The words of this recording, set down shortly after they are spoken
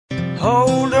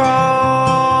Hold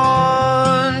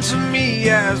on to me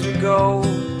as we go,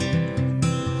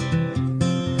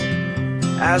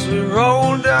 as we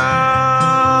roll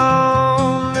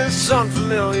down this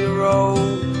unfamiliar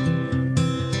road.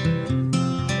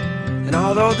 And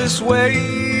although this wave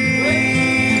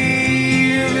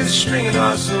is stringing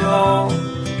us along,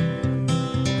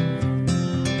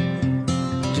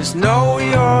 just know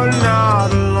you're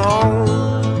not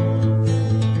alone,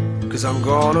 'cause I'm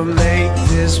gonna make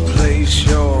this place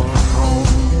your home.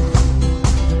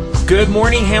 Good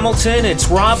morning, Hamilton. It's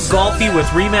Rob Golfi with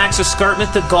REMAX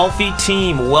Escarpment, the Golfi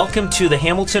Team. Welcome to the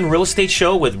Hamilton Real Estate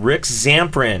Show with Rick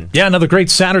Zamperin. Yeah, another great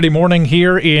Saturday morning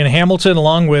here in Hamilton,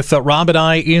 along with Rob and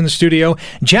I in studio.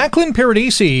 Jacqueline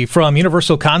Paradisi from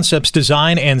Universal Concepts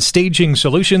Design and Staging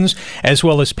Solutions, as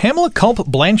well as Pamela Culp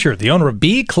Blanchard, the owner of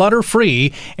Be Clutter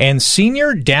and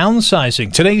Senior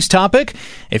Downsizing. Today's topic,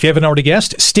 if you haven't already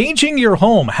guessed, staging your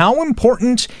home. How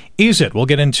important is it? We'll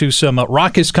get into some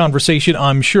raucous conversation,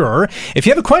 I'm sure. If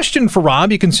you have a question for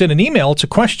Rob, you can send an email to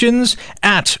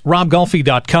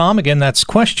questions@robgolfi.com. Again, that's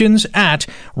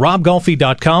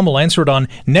questions@robgolfi.com. We'll answer it on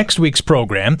next week's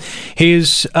program.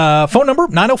 His phone number,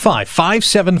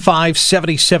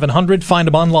 905-575-7700. Find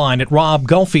him online at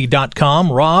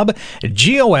robgolfi.com, Rob,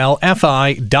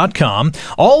 Golfi.com.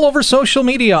 All over social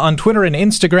media on Twitter and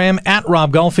Instagram at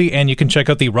Rob Golfi, and you can check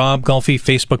out the Rob Golfi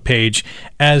Facebook page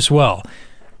as well.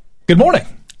 Good morning.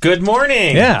 Good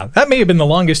morning. Yeah, that may have been the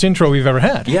longest intro we've ever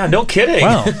had. Yeah, no kidding.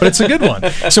 Wow, but it's a good one.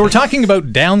 So we're talking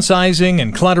about downsizing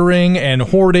and cluttering and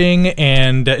hoarding,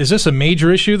 and is this a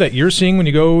major issue that you're seeing when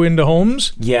you go into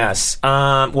homes? Yes.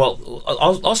 Well,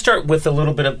 I'll start with a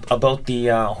little bit about the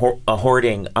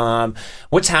hoarding.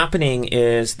 What's happening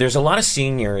is there's a lot of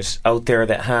seniors out there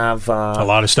that have a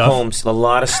lot of stuff. Homes, a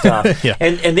lot of stuff. Yeah.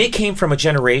 And they came from a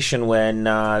generation when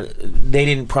they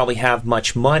didn't probably have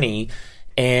much money.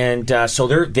 And so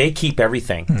they keep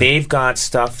everything. They've got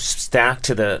stuff stacked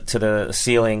to the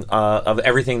ceiling of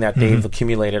everything that they've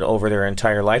accumulated over their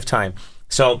entire lifetime.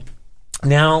 So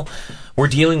now we're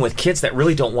dealing with kids that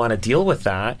really don't want to deal with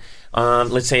that.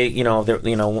 Let's say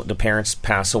the parents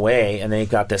pass away and they've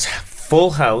got this full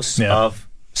house of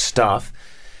stuff.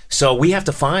 So we have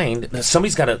to find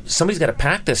somebody's got to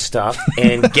pack this stuff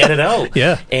and get it out.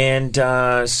 Yeah. And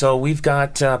so we've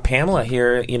got Pamela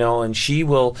here, and she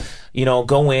will,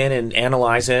 go in and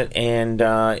analyze it and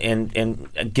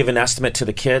give an estimate to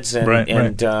the kids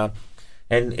and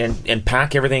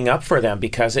pack everything up for them,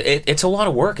 because it's a lot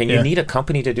of work and you need a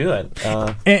company to do it.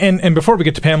 And before we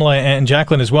get to Pamela and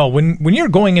Jacqueline as well, when you're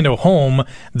going into a home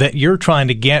that you're trying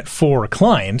to get for a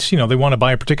client, they want to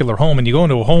buy a particular home, and you go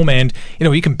into a home and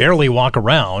you can barely walk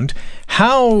around.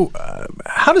 How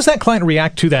does that client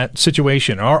react to that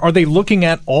situation? Are they looking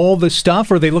at all the stuff,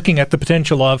 or are they looking at the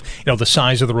potential of the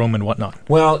size of the room and whatnot?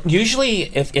 Well, usually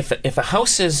if a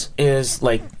house is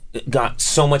like got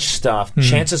so much stuff,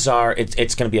 chances are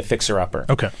it's going to be a fixer-upper.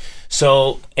 Okay.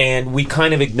 So, and we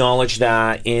kind of acknowledge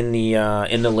that in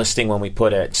the listing when we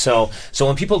put it. So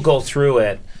when people go through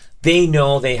it, they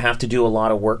know they have to do a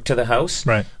lot of work to the house.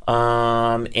 Right.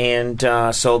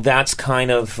 So that's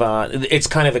kind of it's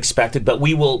kind of expected, but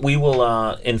we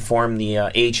will inform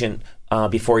the agent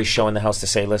before he's showing the house to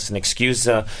say, listen, excuse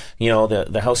the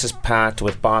house is packed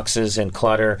with boxes and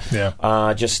clutter.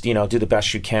 Yeah. Just do the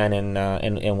best you can,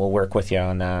 and we'll work with you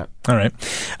on that. All right.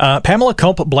 Pamela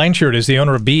Culp Blanchard is the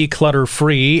owner of Be Clutter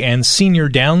and Senior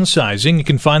Downsizing. You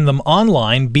can find them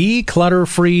online,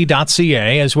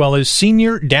 beclutterfree.ca, as well as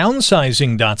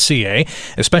seniordownsizing.ca.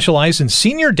 They specialize in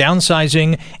senior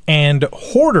downsizing and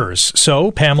hoarders.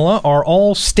 So, Pamela, are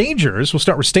all stagers, we'll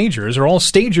start with stagers, are all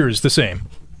stagers the same?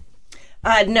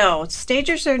 No,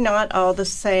 stagers are not all the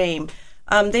same.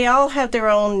 They all have their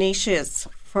own niches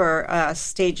for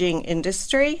staging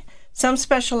industry. Some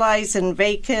specialize in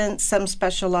vacant, some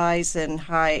specialize in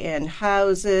high-end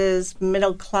houses,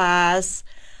 middle class.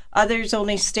 Others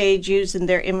only stage using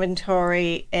their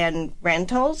inventory and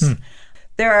rentals.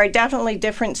 There are definitely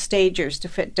different stagers to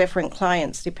fit different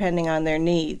clients depending on their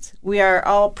needs. We are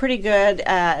all pretty good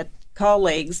at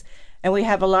colleagues, and we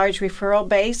have a large referral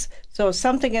base. So if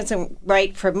something isn't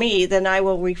right for me, then I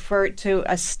will refer it to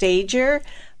a stager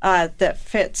that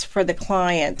fits for the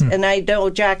client. And I know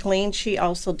Jacqueline, she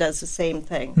also does the same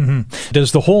thing.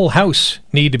 Does the whole house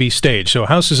need to be staged? So a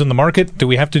house is in the market. Do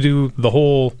we have to do the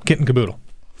whole kit and caboodle?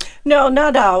 No,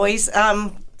 not always.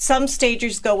 Some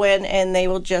stagers go in and they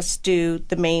will just do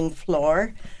the main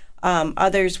floor.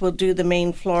 Others will do the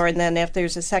main floor, and then if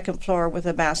there's a second floor with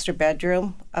a master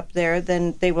bedroom up there,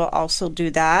 then they will also do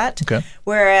that. Okay.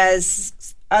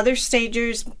 Whereas other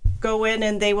stagers go in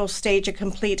and they will stage a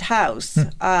complete house.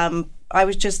 I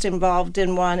was just involved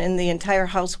in one, and the entire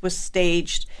house was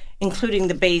staged, including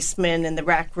the basement and the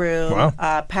rec room.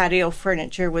 Wow. Patio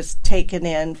furniture was taken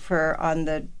in on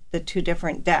the 2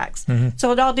 different decks.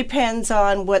 So it all depends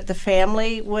on what the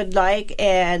family would like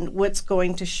and what's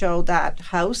going to show that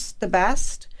house the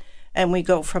best, and we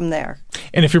go from there.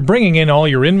 And if you're bringing in all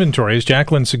your inventory, as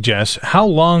Jacqueline suggests, how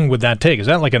long would that take? Is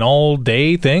that like an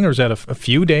all-day thing, or is that a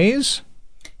few days?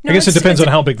 No, I guess it depends on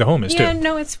how big the home is, too. Yeah,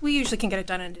 no, we usually can get it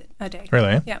done in a day.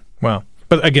 Really? Yeah. Wow.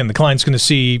 But again, the client's going to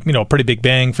see, a pretty big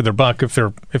bang for their buck if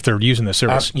they're using the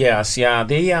service. Yes, yeah.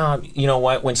 They, you know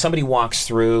what? When somebody walks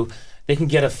through, they can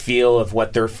get a feel of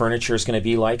what their furniture is going to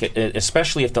be like,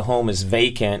 especially if the home is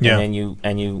vacant and you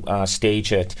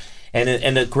stage it.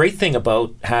 And the great thing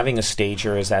about having a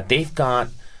stager is that they've got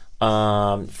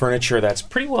furniture that's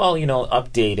pretty well,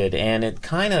 updated, and it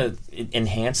kind of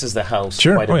enhances the house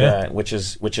quite a bit, which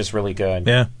is really good.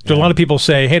 Yeah. Do a lot of people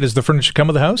say, "Hey, does the furniture come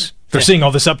with the house?" They're seeing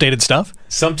all this updated stuff.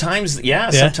 Sometimes,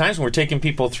 Sometimes when we're taking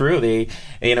people through, they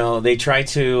try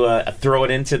to throw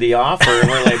it into the offer, and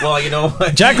we're like, "Well,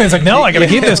 Jacqueline's like, no, I got to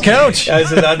keep this couch." I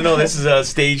said, "I don't know. This is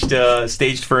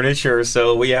staged furniture,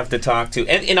 so we have to talk to."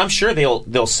 And I'm sure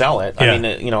they'll sell it. Yeah. I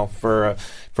mean,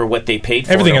 for what they paid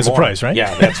for. Everything has a price, right?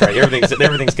 Yeah, that's right.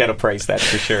 Everything's got a price, that's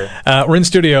for sure. We're in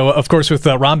studio, of course, with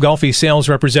Rob Golfi, sales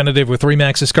representative with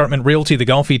REMAX Escarpment Realty, the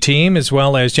Golfi Team, as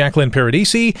well as Jacqueline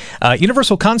Paradisi,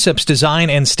 Universal Concepts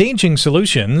Design and Staging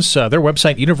Solutions. Their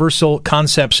website,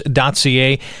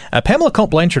 universalconcepts.ca. Pamela Culp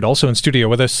Blanchard also in studio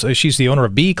with us. She's the owner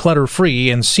of Be Clutter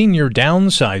Free and Senior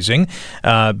Downsizing.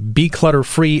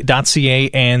 BeClutterFree.ca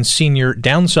and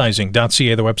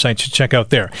SeniorDownsizing.ca, the website to check out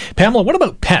there. Pamela, what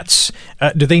about pets?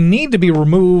 Do they need to be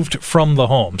removed from the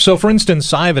home? So, for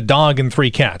instance, I have a dog and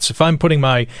 3 cats. If I'm putting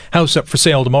my house up for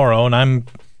sale tomorrow and I'm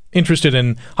interested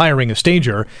in hiring a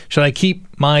stager, should I keep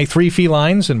my 3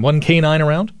 felines and 1 canine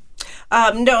around?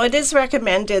 No, it is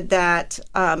recommended that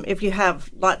if you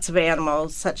have lots of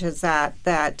animals such as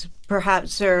that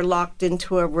perhaps they're locked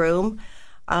into a room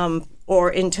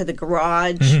or into the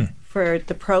garage for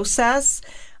the process.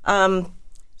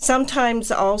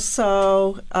 Sometimes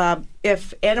also,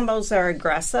 if animals are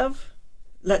aggressive,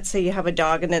 let's say you have a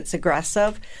dog and it's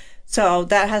aggressive, so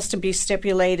that has to be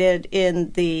stipulated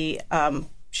in the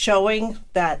showing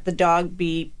that the dog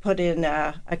be put in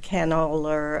a kennel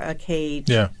or a cage.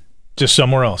 Yeah, just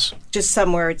somewhere else. Just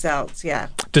somewhere else, yeah.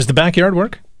 Does the backyard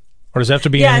work? Or does it have to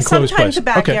be an enclosed place? Yeah, sometimes the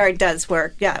backyard does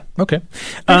work, yeah. Okay.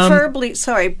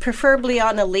 Preferably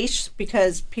on a leash,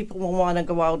 because people will want to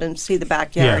go out and see the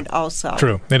backyard also.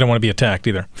 True. They don't want to be attacked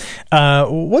either.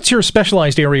 What's your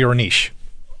specialized area or niche?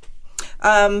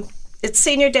 It's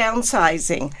senior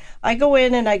downsizing. I go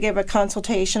in and I give a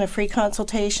free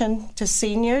consultation to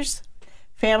seniors.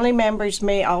 Family members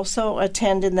may also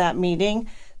attend in that meeting.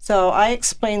 So I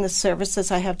explain the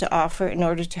services I have to offer in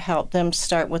order to help them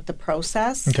start with the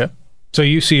process. Okay. So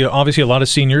you see obviously a lot of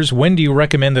seniors. When do you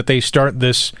recommend that they start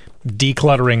this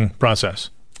decluttering process?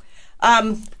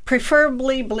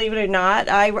 Preferably, believe it or not,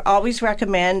 I always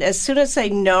recommend as soon as they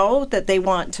know that they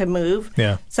want to move.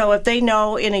 Yeah. So if they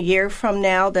know in a year from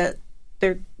now that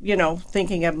they're,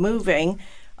 thinking of moving,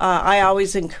 I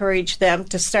always encourage them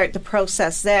to start the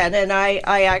process then. And I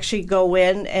actually go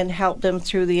in and help them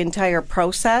through the entire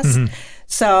process.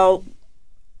 So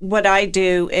what I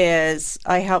do is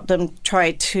I help them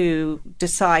try to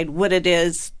decide what it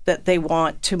is that they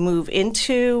want to move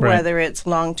into, whether it's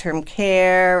long-term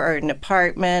care or an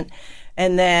apartment.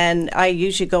 And then I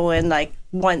usually go in like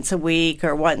once a week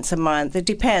or once a month. It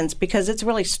depends, because it's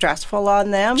really stressful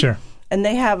on them. Sure. And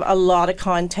they have a lot of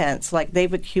contents. Like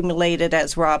they've accumulated,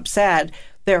 as Rob said,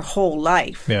 their whole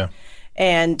life. Yeah.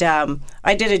 And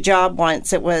I did a job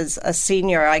once. It was a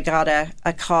senior. I got a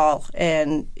call,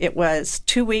 and it was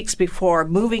 2 weeks before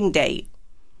moving date.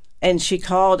 And she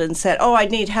called and said, I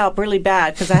need help really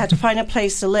bad because I had to find a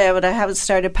place to live and I haven't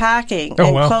started packing.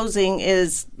 Closing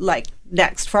is like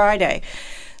next Friday.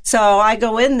 So I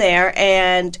go in there,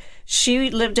 and she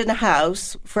lived in a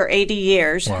house for 80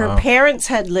 years. Wow. Her parents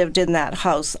had lived in that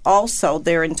house also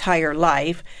their entire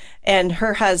life. And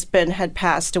her husband had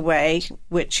passed away,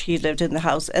 which he lived in the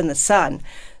house, and the son.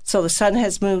 So the son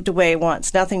has moved away,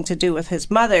 wants nothing to do with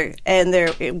his mother. And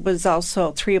it was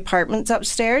also 3 apartments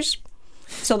upstairs.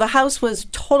 So the house was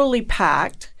totally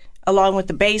packed, along with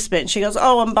the basement. She goes,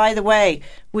 and by the way,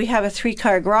 we have a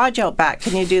 3-car garage out back.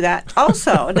 Can you do that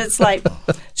also? And it's like,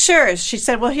 sure. She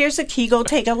said, well, here's the key. Go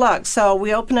take a look. So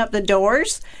we open up the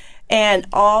doors, and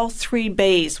all 3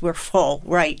 bays were full,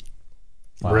 right?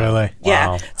 Really?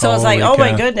 Yeah. Wow. So I was like, Holy oh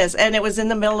my cow. goodness. And it was in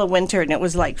the middle of winter and it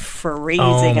was like freezing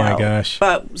Oh, my out. gosh.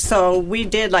 But so we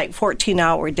did like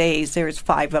 14-hour days. There was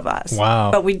 5 of us.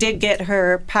 Wow. But we did get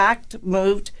her packed,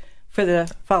 moved for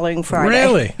the following Friday.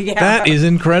 Really? Yeah. That is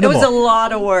incredible. It was a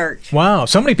lot of work. Wow.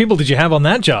 So many people did you have on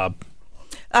that job?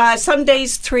 Some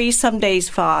days 3, some days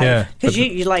 5. Yeah. Because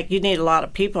you need a lot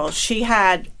of people. She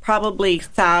had probably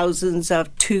thousands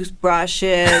of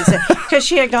toothbrushes because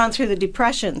she had gone through the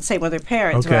Depression. Same with her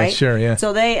parents, Okay, right? sure, yeah.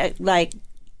 So they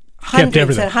hundreds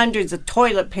everything. and hundreds of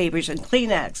toilet papers and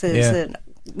Kleenexes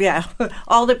Yeah. and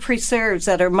all the preserves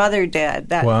that her mother did.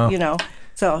 That Wow.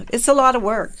 So it's a lot of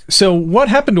work. So what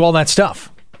happened to all that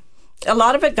stuff? A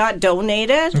lot of it got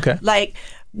donated. Okay. Like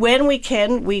when we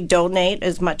can, we donate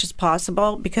as much as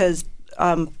possible because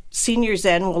seniors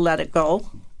then will let it go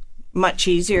much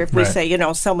easier if we Right.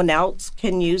 say, someone else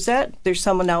can use it. There's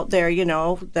someone out there,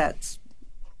 that's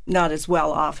not as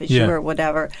well off as Yeah. you or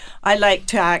whatever. I like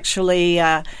to actually,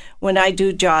 when I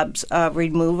do jobs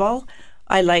removal,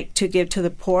 I like to give to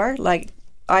the poor. Like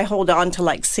I hold on to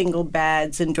like single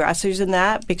beds and dressers and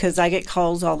that because I get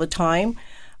calls all the time.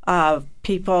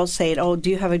 People saying, "Oh, do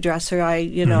you have a dresser?"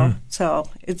 So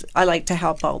I like to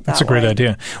help out. That's a great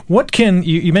idea. What can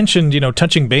you mentioned?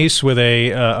 Touching base with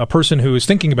a person who is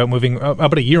thinking about moving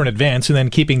about a year in advance and then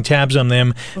keeping tabs on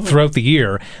them throughout the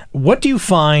year. What do you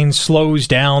find slows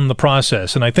down the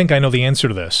process? And I think I know the answer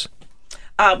to this.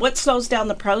 What slows down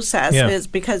the process is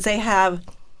because they have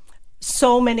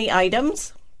so many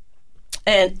items.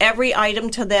 And every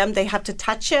item to them, they have to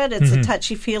touch it. It's a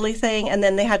touchy-feely thing. And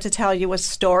then they have to tell you a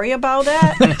story about it.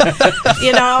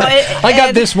 I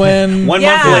got this one. 1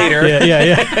 month later.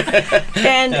 Yeah.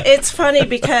 And it's funny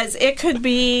because it could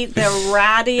be the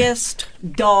rattiest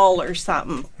doll or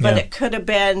something. But Yeah. it could have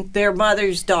been their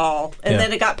mother's doll. And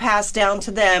then it got passed down to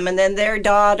them. And then their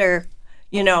daughter,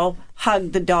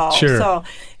 hugged the doll. Sure. So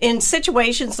in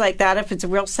situations like that, if it's a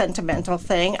real sentimental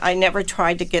thing, I never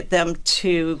tried to get them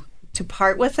to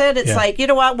part with it. It's like, you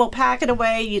know what, we'll pack it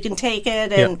away, you can take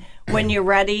it, and when you're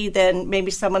ready, then maybe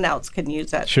someone else can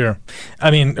use it. Sure. I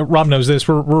mean, Rob knows this.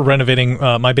 We're renovating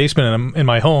my basement in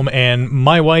my home, and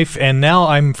my wife, and now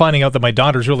I'm finding out that my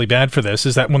daughter's really bad for this,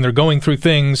 is that when they're going through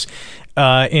things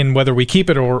in whether we keep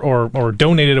it or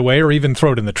donate it away or even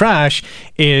throw it in the trash,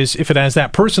 is if it has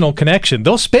that personal connection,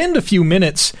 they'll spend a few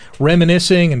minutes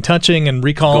reminiscing and touching and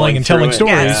recalling Going and telling through it.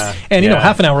 stories. Yeah. And, Yeah.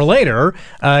 half an hour later,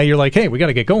 you're like, hey, we got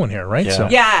to get going here, right? Yeah. So.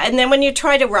 Yeah, and then when you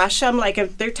try to rush them, like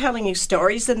if they're telling you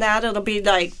stories and that, it'll be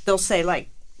like, they'll say like,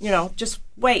 just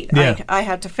wait, Yeah. I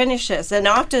have to finish this. And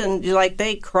often,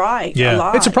 they cry a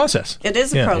lot. It's a process. It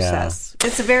is a Yeah. process.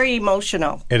 It's very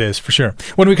emotional. It is, for sure.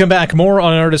 When we come back, more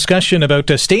on our discussion about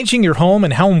staging your home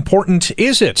and how important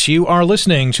is it. You are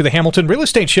listening to the Hamilton Real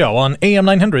Estate Show on AM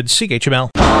 900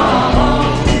 CHML.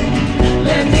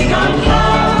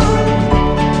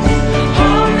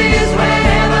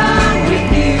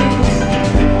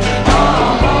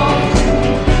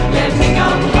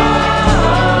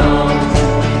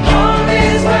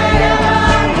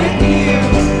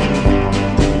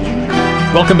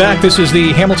 Welcome back. This is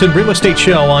the Hamilton Real Estate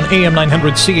Show on AM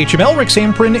 900 CHML. Rick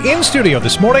Zamperin in studio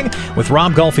this morning with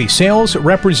Rob Golfi, sales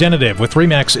representative with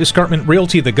REMAX Escarpment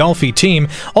Realty, the Golfi Team.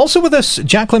 Also with us,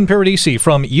 Jacqueline Paradisi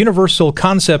from Universal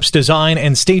Concepts Design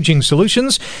and Staging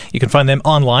Solutions. You can find them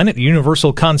online at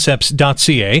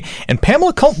universalconcepts.ca. And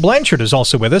Pamela Culp Blanchard is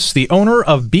also with us, the owner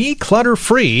of Be Clutter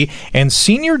Free and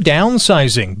Senior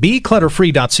Downsizing.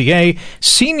 BeClutterFree.ca,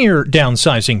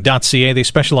 SeniorDownsizing.ca. They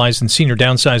specialize in senior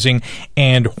downsizing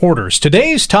and hoarders.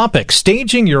 Today's topic,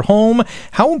 staging your home.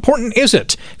 How important is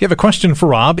it? If you have a question for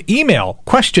Rob, email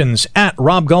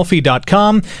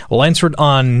questions@robgolfi.com. We'll answer it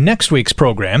on next week's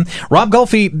program.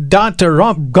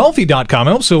 RobGolfi.com.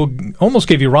 I also almost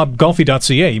gave you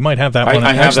RobGolfi.ca. You might have that one.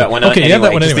 I have that one. Okay, you have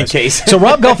that one just in anyways. case. So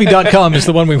RobGolfi.com is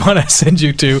the one we want to send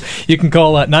you to. You can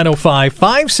call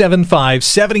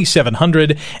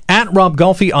 905-575-7700 at Rob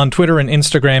Golfi on Twitter and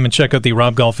Instagram, and check out the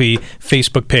Rob Golfi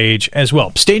Facebook page as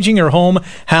well. Staging your home,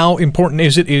 how important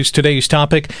is it, is today's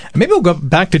topic. Maybe we'll go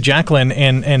back to Jacqueline,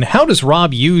 and how does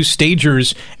Rob use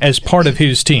stagers as part of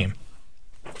his team?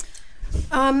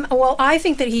 Well, I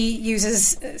think that he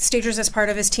uses stagers as part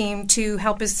of his team to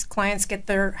help his clients get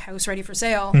their house ready for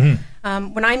sale.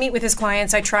 Mm-hmm. When I meet with his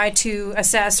clients, I try to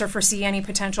assess or foresee any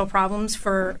potential problems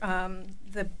for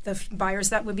the buyers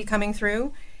that would be coming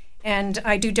through. And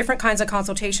I do different kinds of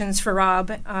consultations for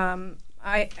Rob.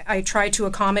 I try to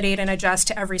accommodate and adjust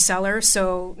to every seller,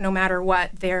 so no matter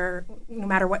what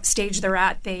stage they're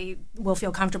at, they will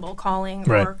feel comfortable calling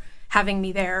Right. or having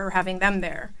me there or having them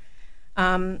there.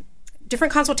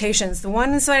 different consultations. The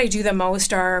ones that I do the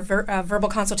most are a verbal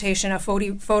consultation, a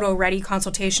photo-ready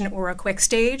consultation, or a quick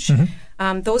stage.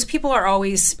 Those people are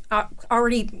always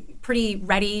already pretty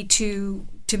ready to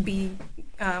be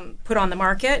put on the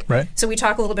market. Right. So we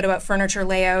talk a little bit about furniture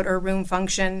layout or room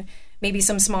function, maybe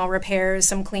some small repairs,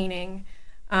 some cleaning.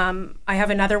 I have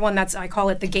another one I call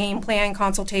it the game plan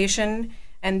consultation,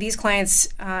 and these clients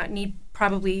need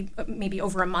probably maybe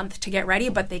over a month to get ready,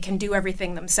 but they can do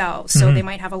everything themselves. So they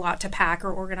might have a lot to pack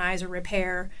or organize or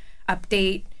repair,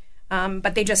 update,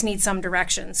 but they just need some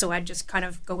direction. So I'd just kind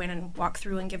of go in and walk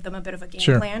through and give them a bit of a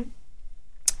game plan.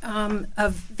 A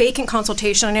vacant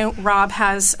consultation. I know Rob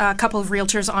has a couple of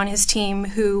realtors on his team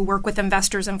who work with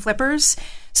investors and flippers.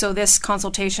 So this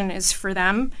consultation is for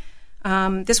them.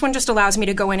 This one just allows me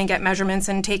to go in and get measurements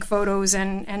and take photos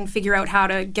and figure out how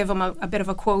to give them a bit of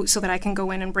a quote so that I can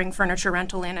go in and bring furniture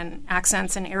rental in and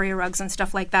accents and area rugs and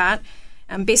stuff like that.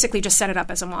 And basically just set it up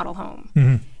as a model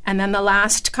home. And then the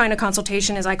last kind of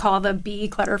consultation is I call the Be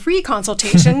Clutter Free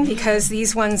consultation because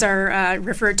these ones are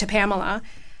referred to Pamela.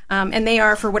 And they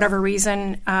are, for whatever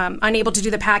reason, unable to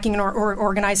do the packing or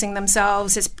organizing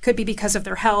themselves. It could be because of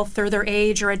their health or their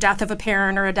age or a death of a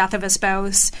parent or a death of a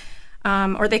spouse.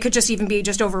 Or they could just even be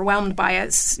just overwhelmed by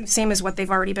it, same as what they've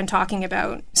already been talking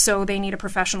about. So they need a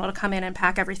professional to come in and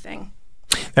pack everything.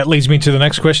 That leads me to the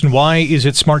next question. Why is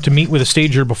it smart to meet with a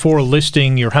stager before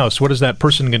listing your house? What is that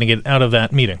person going to get out of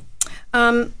that meeting?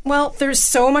 Well, there's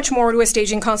so much more to a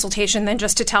staging consultation than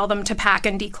just to tell them to pack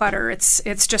and declutter.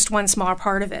 It's just one small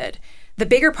part of it. The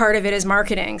bigger part of it is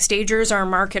marketing. Stagers are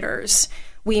marketers.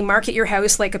 We market your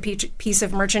house like a piece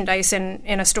of merchandise in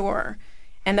a store.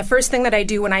 And the first thing that I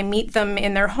do when I meet them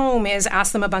in their home is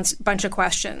ask them a bunch of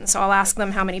questions. I'll ask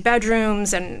them how many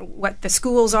bedrooms and what the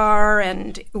schools are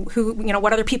and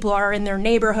what other people are in their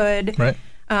neighborhood. Right.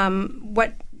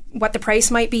 What the price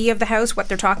might be of the house, what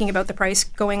they're talking about the price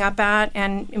going up at,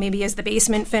 and maybe is the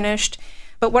basement finished.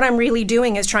 But what I'm really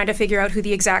doing is trying to figure out who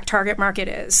the exact target market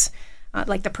is,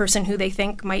 like the person who they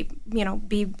think might,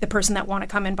 be the person that want to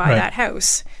come and buy that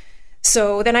house.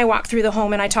 So then I walk through the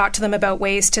home and I talk to them about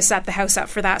ways to set the house up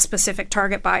for that specific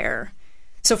target buyer.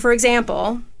 So for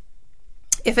example,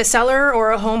 if a seller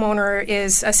or a homeowner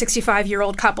is a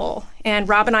 65-year-old couple, and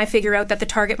Rob and I figure out that the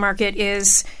target market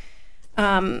is,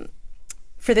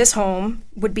 for this home,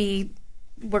 would be,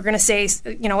 we're going to say,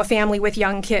 a family with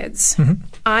young kids.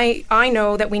 I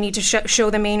know that we need to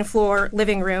show the main floor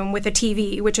living room with a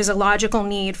TV, which is a logical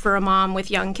need for a mom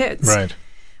with young kids. Right.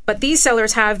 But these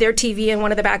sellers have their TV in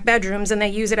one of the back bedrooms and they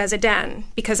use it as a den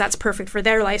because that's perfect for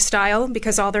their lifestyle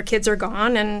because all their kids are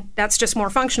gone and that's just more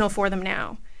functional for them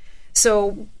now.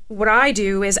 So what I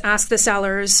do is ask the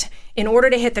sellers, in order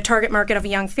to hit the target market of a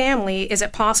young family, is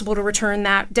it possible to return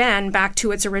that den back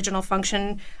to its original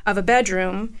function of a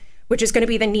bedroom, which is going to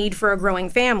be the need for a growing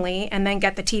family, and then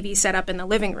get the TV set up in the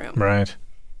living room? Right.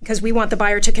 Because we want the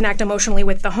buyer to connect emotionally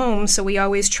with the home, so we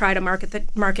always try to market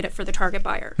it for the target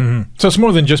buyer. So it's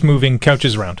more than just moving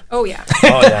couches around. Oh, yeah.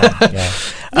 Oh, yeah.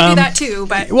 We do that too,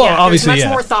 but obviously, there's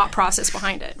much more thought process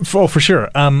behind it. For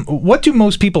sure. What do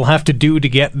most people have to do to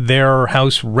get their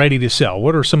house ready to sell?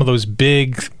 What are some of those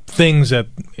big things that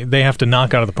they have to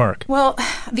knock out of the park? Well,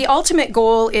 the ultimate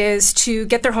goal is to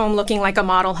get their home looking like a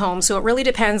model home, so it really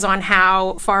depends on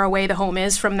how far away the home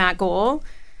is from that goal.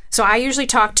 So I usually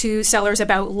talk to sellers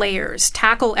about layers.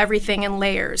 Tackle everything in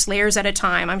layers at a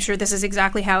time. I'm sure this is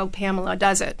exactly how Pamela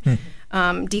does it.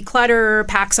 Declutter,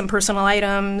 pack some personal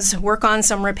items, work on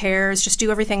some repairs, just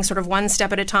do everything sort of one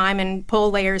step at a time and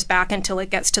pull layers back until it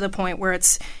gets to the point where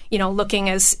it's, looking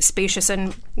as spacious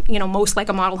and, most like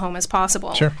a model home as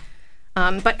possible. Sure.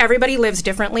 But everybody lives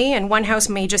differently, and one house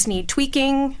may just need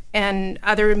tweaking, and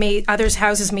others'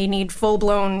 houses may need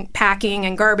full-blown packing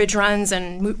and garbage runs,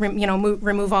 and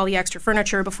remove all the extra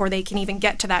furniture before they can even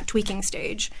get to that tweaking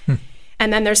stage.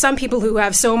 And then there's some people who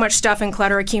have so much stuff and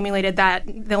clutter accumulated that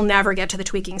they'll never get to the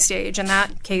tweaking stage. In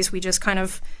that case, we just kind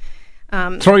of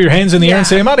throw your hands in the air and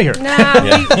say, I'm out of here.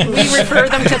 We refer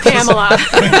them to Pamela.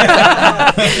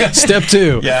 Step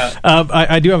 2. Yeah.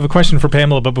 I do have a question for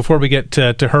Pamela, but before we get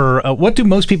to her, what do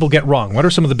most people get wrong? What are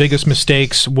some of the biggest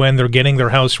mistakes when they're getting their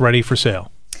house ready for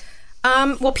sale?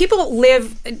 Well, people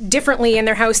live differently in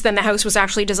their house than the house was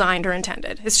actually designed or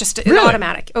intended. It's just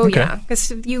automatic. Oh, okay. Yeah.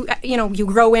 Because you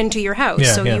grow into your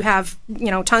house. You have,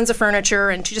 tons of furniture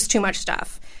and just too much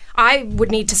stuff. I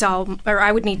would need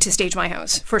to stage my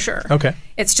house for sure. Okay.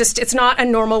 It's not a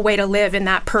normal way to live in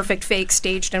that perfect fake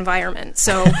staged environment.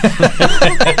 So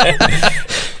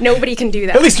nobody can do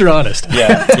that. At least you're honest.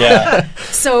 Yeah.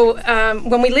 So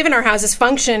when we live in our houses,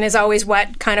 function is always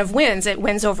what kind of wins. It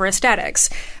wins over aesthetics.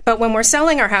 But when we're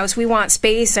selling our house, we want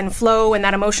space and flow and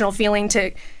that emotional feeling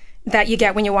that you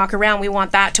get when you walk around. We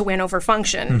want that to win over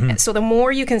function. Mm-hmm. So the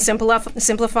more you can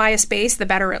simplify a space, the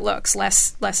better it looks.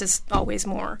 Less is always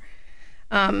more.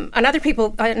 Another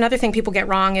thing people get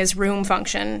wrong is room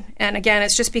function. And again,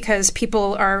 it's just because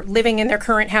people are living in their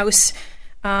current house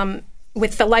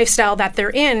with the lifestyle that they're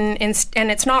in,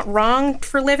 and it's not wrong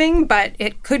for living, but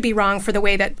it could be wrong for the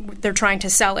way that they're trying to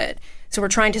sell it. So we're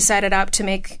trying to set it up to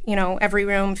make, every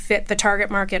room fit the target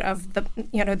market of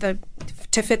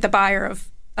to fit the buyer of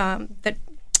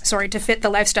to fit the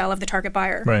lifestyle of the target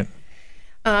buyer. Right.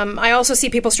 I also see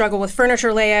people struggle with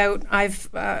furniture layout. I've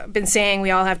been saying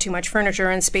we all have too much furniture,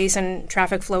 and space and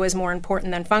traffic flow is more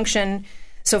important than function.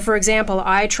 So, for example,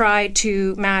 I try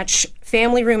to match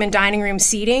family room and dining room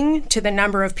seating to the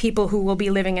number of people who will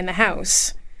be living in the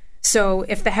house. So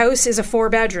if the house is a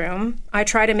 4-bedroom, I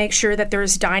try to make sure that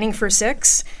there's dining for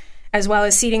 6, as well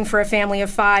as seating for a family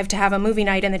of 5 to have a movie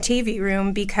night in the TV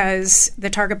room, because the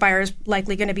target buyer is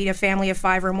likely going to be a family of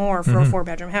 5 or more for a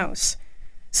 4-bedroom house.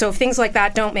 So if things like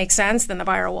that don't make sense, then the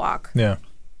buyer will walk. Yeah.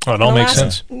 Oh, it all makes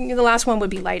sense. The last one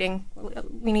would be lighting.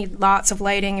 We need lots of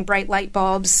lighting and bright light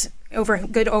bulbs,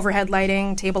 good overhead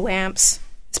lighting, table lamps,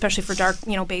 especially for dark,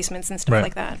 basements and stuff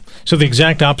like that. So the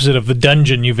exact opposite of the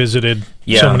dungeon you visited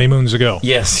so many moons ago.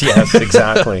 Yes,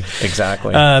 exactly.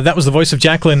 That was the voice of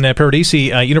Jacqueline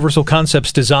Paradisi, Universal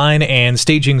Concepts Design and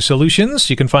Staging Solutions.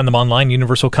 You can find them online,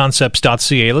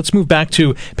 universalconcepts.ca. Let's move back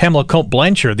to Pamela Culp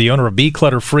Blanchard, the owner of Be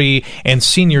Clutter Free and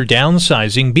Senior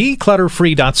Downsizing,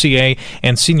 beclutterfree.ca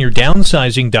and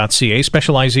seniordownsizing.ca,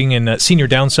 specializing in senior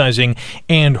downsizing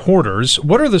and hoarders.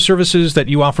 What are the services that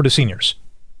you offer to seniors?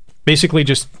 Basically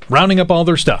just rounding up all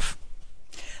their stuff.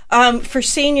 For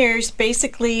seniors,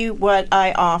 basically what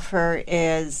I offer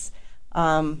is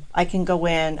I can go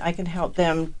in, I can help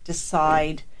them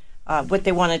decide what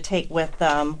they want to take with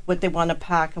them, what they want to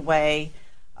pack away.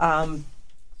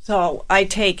 So I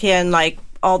take in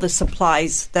all the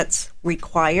supplies that's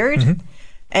required. Mm-hmm.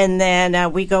 And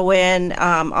then we go in.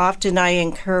 Often I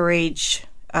encourage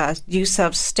use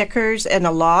of stickers and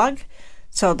a log,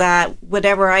 so that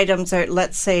whatever items are,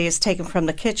 let's say, is taken from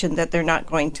the kitchen that they're not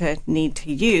going to need to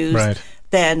use,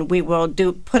 then we will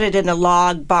put it in a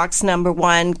log, box number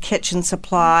 1, kitchen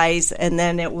supplies, and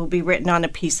then it will be written on a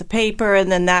piece of paper. And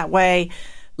then that way,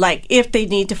 if they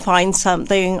need to find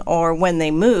something or when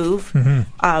they move,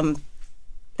 then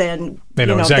they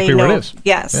know exactly where it is.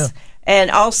 Yes. Yeah.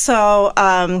 And also,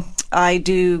 I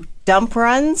do dump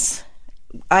runs.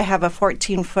 I have a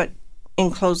 14-foot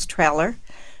enclosed trailer.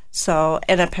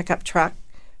 And a pickup truck.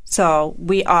 So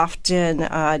we often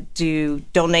do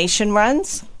donation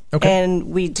runs. Okay. And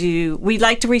we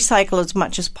like to recycle as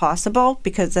much as possible,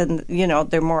 because then,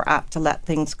 they're more apt to let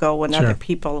things go when other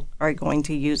people are going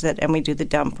to use it. And we do the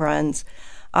dump runs.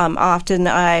 Often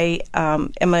I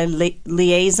am a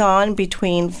liaison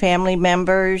between family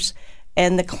members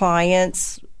and the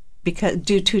clients, because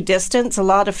due to distance, a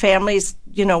lot of families,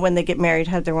 when they get married,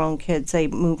 have their own kids, they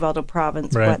move out of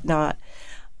province, whatnot.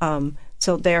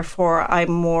 So therefore, I'm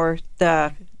more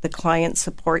the client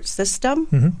support system.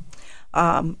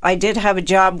 Mm-hmm. I did have a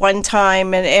job one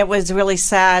time, and it was really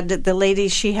sad. The lady,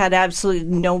 she had absolutely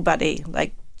nobody.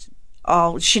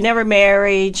 She never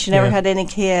married. She never had any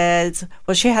kids.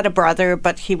 Well, she had a brother,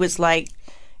 but he was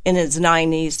in his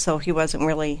 90s, so he wasn't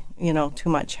really, too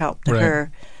much help to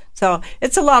her. So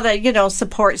it's a lot of,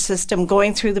 support system,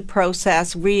 going through the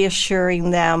process,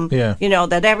 reassuring them,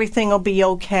 that everything will be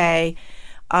okay.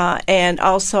 And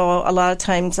also, a lot of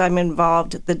times I'm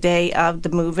involved the day of the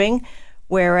moving,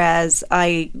 whereas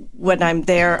when I'm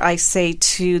there, I say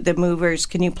to the movers,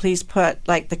 can you please put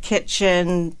the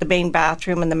kitchen, the main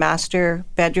bathroom, and the master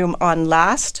bedroom on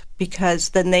last, because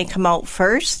then they come out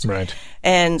first. Right.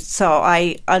 And so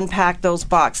I unpack those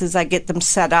boxes. I get them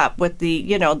set up with the,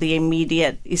 the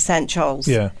immediate essentials.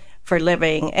 For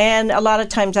living. And a lot of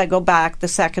times I go back the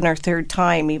second or third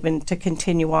time even to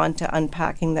continue on to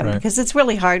unpacking them, because it's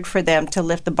really hard for them to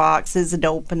lift the boxes and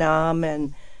open them.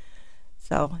 And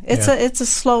so it's a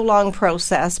slow, long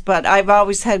process, but I've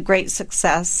always had great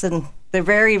success, and they're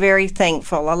very, very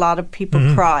thankful. A lot of people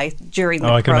cry during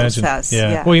the process.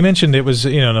 Yeah. Well, you mentioned it was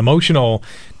an emotional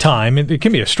time. It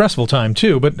can be a stressful time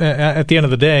too, but at the end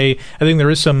of the day, I think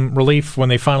there is some relief when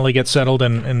they finally get settled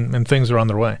and things are on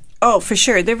their way. Oh, for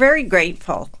sure. They're very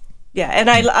grateful. Yeah, and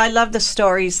I love the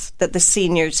stories that the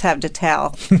seniors have to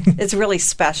tell. It's really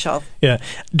special. Yeah.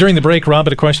 During the break, Rob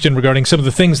had a question regarding some of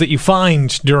the things that you find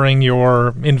during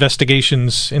your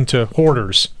investigations into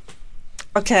hoarders.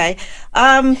 Okay.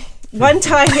 One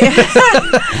time...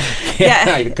 Yeah,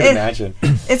 I could imagine.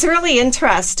 It's really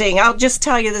interesting. I'll just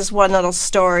tell you this one little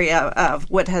story of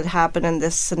what had happened in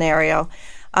this scenario.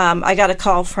 I got a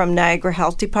call from Niagara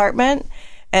Health Department,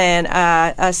 and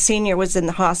a senior was in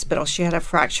the hospital. She had a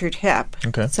fractured hip.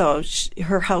 Okay. So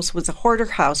her house was a hoarder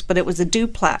house, but it was a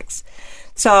duplex.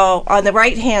 So on the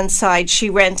right-hand side, she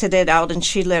rented it out, and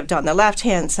she lived on the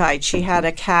left-hand side. She had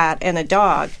a cat and a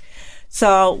dog.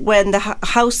 So when the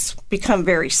house became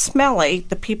very smelly,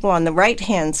 the people on the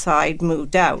right-hand side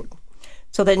moved out.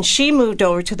 So then she moved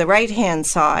over to the right-hand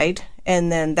side,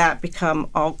 and then that became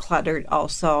all cluttered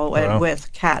also, and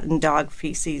with cat and dog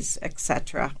feces,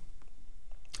 etc.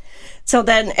 So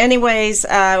then, anyways,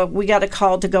 we got a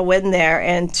call to go in there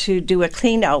and to do a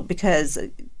clean out because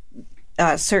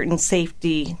certain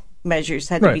safety measures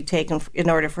had to be taken in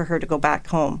order for her to go back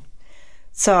home.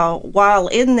 So while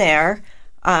in there,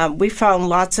 we found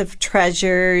lots of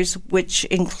treasures, which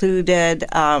included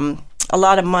a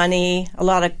lot of money, a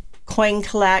lot of coin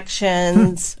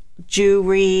collections,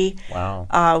 jewelry.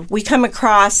 Wow. We come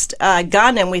across a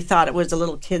gun, and we thought it was a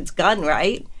little kid's gun,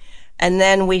 right? And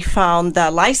then we found the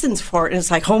license for it, and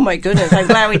it's like, oh my goodness, I'm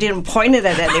glad we didn't point it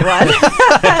at anyone.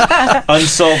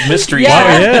 Unsolved mystery.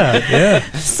 Yeah. Wow,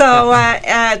 yeah.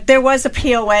 So there was a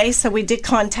POA, so we did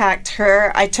contact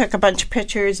her. I took a bunch of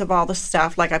pictures of all the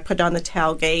stuff, like I put on the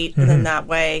tailgate, and then that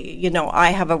way, you know, I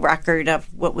have a record of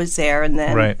what was there, and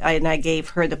then I gave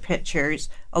her the pictures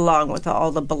along with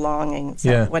all the belongings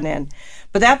that went in.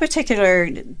 But that particular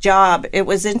job, it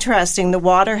was interesting. The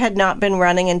water had not been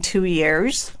running in 2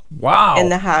 years. Wow. In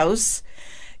the house.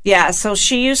 Yeah, so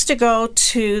she used to go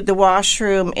to the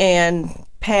washroom in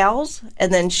pails,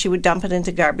 and then she would dump it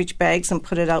into garbage bags and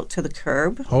put it out to the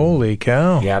curb. Holy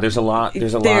cow. Yeah, there's a lot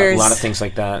of things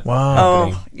like that. Wow.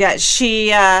 Oh, yeah, she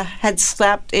had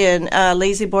slept in a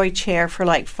lazy boy chair for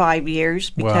like 5 years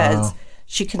because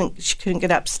she couldn't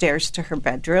get upstairs to her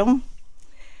bedroom.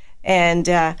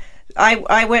 And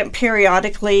I went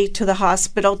periodically to the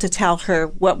hospital to tell her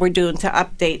what we're doing to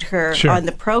update her on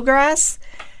the progress.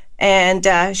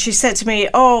 And she said to me,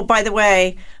 oh, by the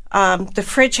way, the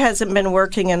fridge hasn't been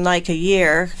working in like a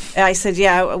year. And I said,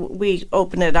 yeah, we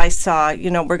opened it. I saw,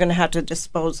 we're going to have to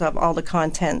dispose of all the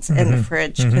contents in the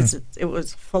fridge because it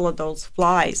was full of those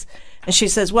flies. And she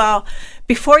says, well,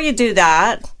 before you do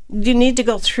that, you need to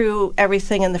go through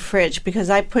everything in the fridge because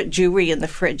I put jewelry in the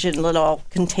fridge in little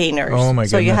containers. Oh, my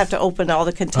goodness. So you have to open all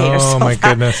the containers. Oh, my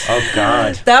goodness. Oh,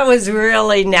 God. That was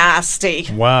really nasty.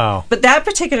 Wow. But that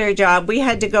particular job, we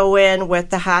had to go in with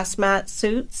the hazmat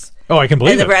suits. Oh, I can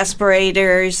believe it. And the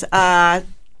respirators.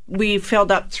 We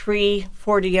filled up 3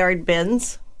 40-yard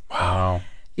bins. Wow.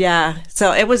 Yeah,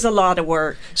 so it was a lot of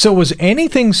work. So was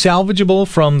anything salvageable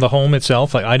from the home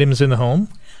itself, like items in the home?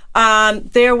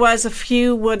 There was a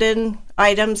few wooden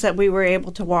items that we were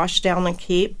able to wash down and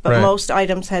keep, but most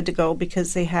items had to go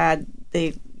because they had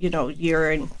the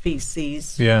urine,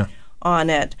 feces on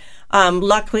it.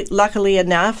 Luckily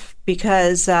enough,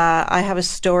 because I have a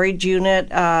storage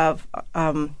unit of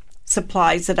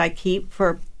supplies that I keep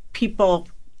for people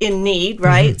in need,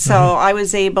 right? So I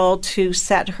was able to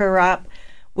set her up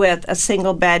with a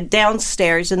single bed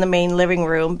downstairs in the main living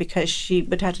room because she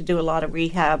would have to do a lot of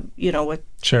rehab, with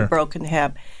a broken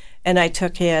hip. And I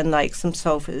took in like some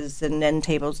sofas and end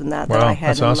tables and that I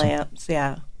had and lamps.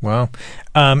 Yeah. Wow.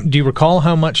 Do you recall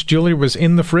how much jewelry was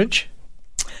in the fridge?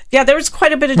 Yeah, there was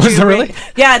quite a bit of jewelry. Was there really?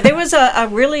 Yeah, there was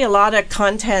a lot of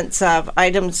contents of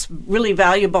items, really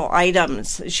valuable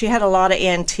items. She had a lot of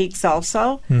antiques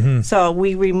also. So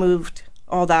we removed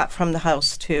all that from the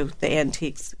house too, the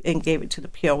antiques, and gave it to the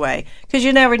POA. Because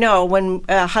you never know when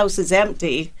a house is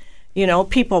empty,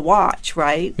 people watch,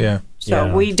 right? Yeah.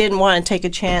 So we didn't want to take a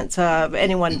chance of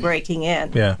anyone breaking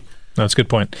in. Yeah. That's a good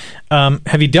point.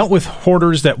 Have you dealt with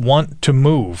hoarders that want to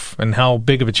move, and how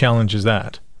big of a challenge is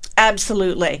that?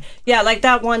 Absolutely. Yeah, like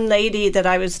that one lady that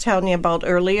I was telling you about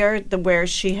earlier, where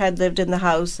she had lived in the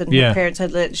house and her parents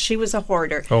had lived. She was a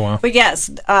hoarder. Oh, wow. But yes,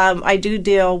 I do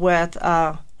deal with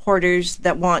hoarders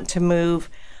that want to move.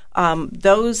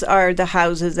 Those are the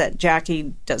houses that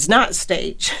Jackie does not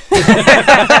stage.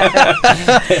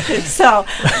 So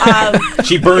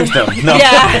she burns them. No.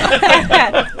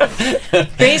 Yeah.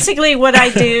 Basically, what I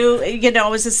do,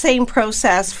 is the same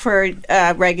process for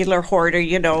a regular hoarder.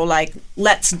 Like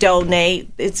let's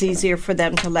donate. It's easier for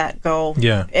them to let go.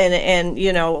 Yeah.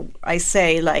 And I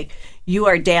say like, you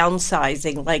are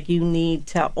downsizing. Like, you need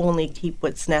to only keep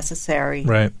what's necessary.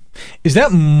 Right. Is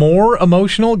that more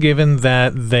emotional, given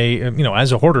that they,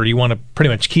 as a hoarder, you want to pretty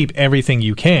much keep everything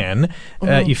you can?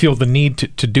 You feel the need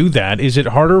to do that. Is it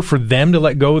harder for them to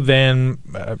let go than,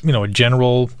 a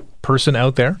general person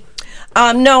out there?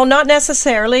 No, not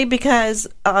necessarily, because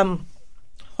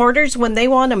hoarders, when they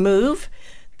want to move,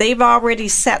 they've already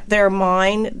set their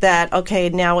mind that, okay,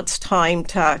 now it's time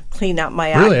to clean up my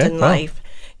act in life.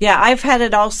 Yeah, I've had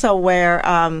it also where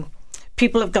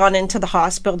people have gone into the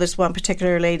hospital. This one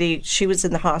particular lady, she was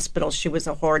in the hospital. She was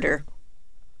a hoarder.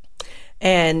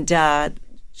 And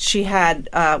she had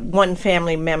one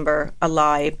family member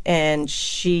alive, and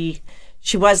she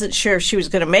wasn't sure if she was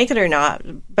going to make it or not,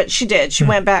 but she did. She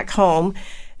went back home,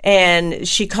 and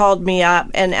she called me up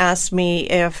and asked me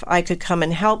if I could come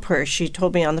and help her. She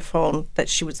told me on the phone that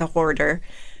she was a hoarder,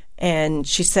 and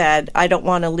she said, I don't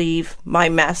want to leave my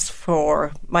mess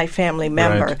for my family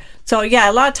member. Right. So,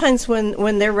 yeah, a lot of times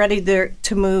when they're ready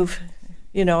to move,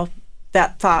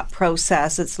 that thought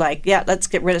process, it's like, yeah, let's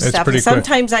get rid of stuff. And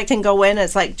sometimes I can go in,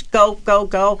 it's like, go, go,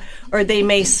 go. Or they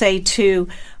may say to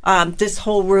this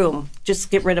whole room, just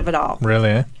get rid of it all. Really,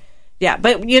 eh? Yeah,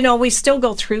 but, we still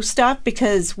go through stuff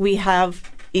because we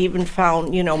have even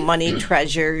found, money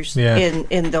treasures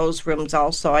in those rooms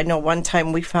also. I know one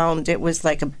time we found it was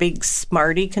like a big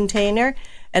Smartie container,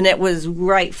 and it was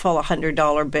right full of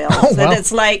 $100 bills. Oh, wow. And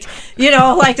it's like,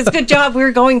 it's a good job we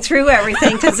were going through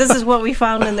everything, because this is what we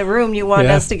found in the room you want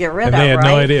us to get rid of, they had right?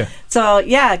 no idea. So,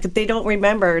 yeah, they don't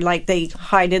remember, like they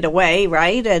hide it away,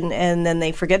 right? And then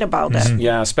they forget about it.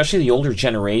 Yeah, especially the older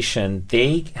generation,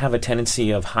 they have a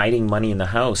tendency of hiding money in the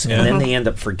house, and then they end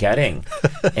up forgetting.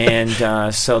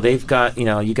 And so they've got,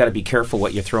 you got to be careful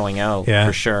what you're throwing out,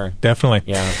 for sure. Definitely.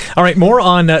 Yeah. All right, more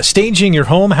on staging your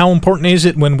home. How important is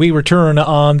it when we return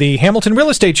on the Hamilton Real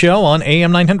Estate Show on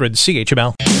AM 900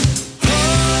 CHML?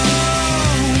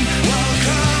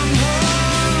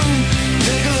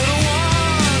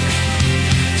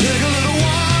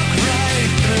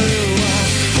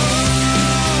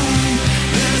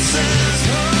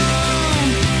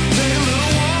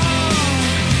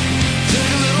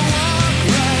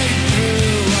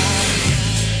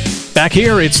 Back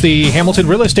here, it's the Hamilton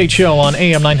Real Estate Show on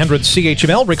AM 900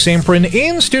 CHML. Rick Zamperin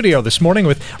in studio this morning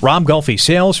with Rob Golfi,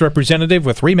 sales representative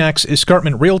with REMAX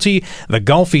Escarpment Realty, the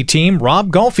Golfi Team.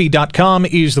 RobGolfi.com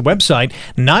is the website.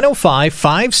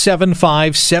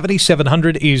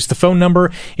 905-575-7700 is the phone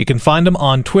number. You can find them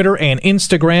on Twitter and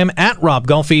Instagram at Rob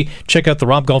Golfi. Check out the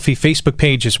Rob Golfi Facebook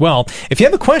page as well. If you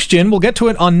have a question, we'll get to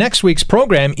it on next week's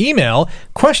program. Email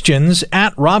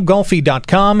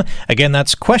questions@robgolfi.com. Again,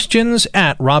 that's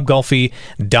questions@robgolfi.com.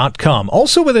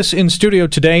 Also with us in studio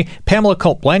today, Pamela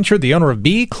Culp Blanchard, the owner of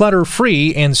Be Clutter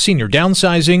Free and Senior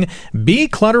Downsizing,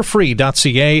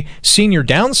 beclutterfree.ca,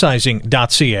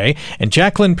 seniordownsizing.ca, and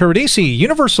Jacqueline Paradisi,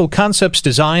 Universal Concepts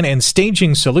Design and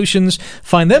Staging Solutions.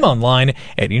 Find them online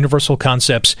at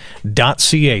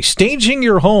universalconcepts.ca. Staging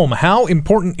your home, how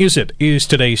important is it, is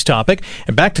today's topic.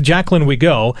 And back to Jacqueline we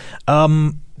go.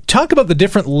 Talk about the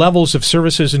different levels of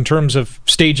services in terms of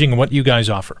staging and what you guys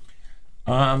offer.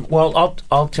 Well,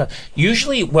 I'll tell.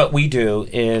 Usually, what we do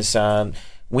is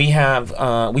we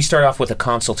start off with a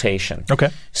consultation.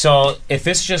 Okay. So if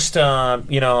it's just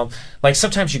like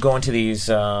sometimes you go into these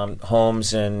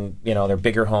homes and they're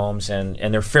bigger homes and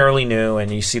they're fairly new,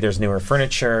 and you see there's newer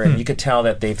furniture, and you could tell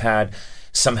that they've had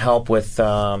some help with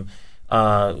furniture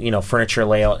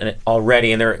layout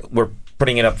already, and we're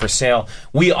putting it up for sale.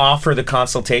 We offer the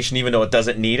consultation even though it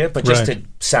doesn't need it, but just to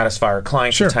satisfy our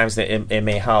clients. Sure. Sometimes it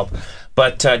may help.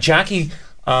 But Jackie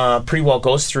pretty well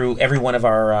goes through every one of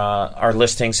our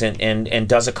listings and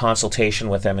does a consultation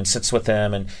with them and sits with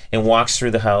them and walks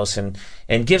through the house and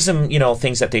gives them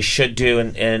things that they should do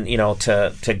and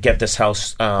to get this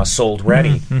house sold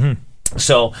ready. Mm-hmm.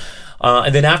 So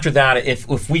and then after that, if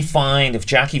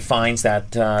Jackie finds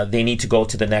that they need to go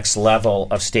to the next level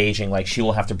of staging, like she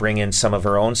will have to bring in some of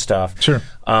her own stuff. Sure.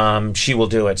 She will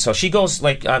do it. So she goes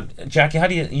like Jackie. How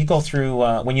do you go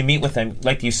through when you meet with them?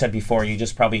 Like you said before, you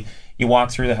walk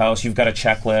through the house. You've got a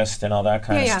checklist and all that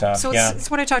kind of stuff. So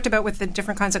it's what I talked about with the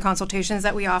different kinds of consultations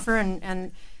that we offer,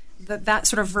 and that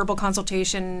sort of verbal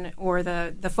consultation or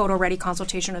the photo ready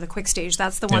consultation or the quick stage.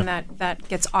 That's the one that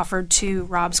gets offered to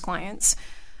Rob's clients.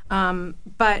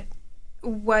 But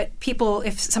what people,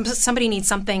 if somebody needs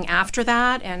something after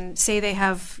that, and say they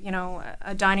have,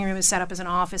 a dining room is set up as an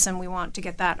office, and we want to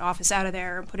get that office out of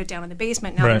there and put it down in the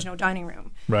basement. Now there's no dining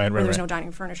room, there's no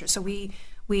dining furniture. So we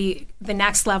the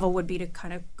next level would be to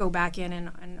kind of go back in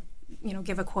and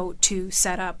give a quote to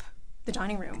set up the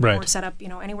dining room, Right. or set up,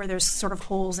 anywhere there's sort of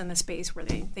holes in the space where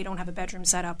they don't have a bedroom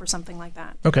set up or something like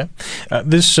that. Okay.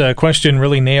 This question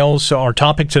really nails our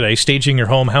topic today, staging your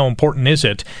home. How important is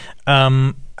it?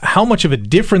 How much of a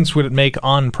difference would it make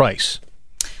on price?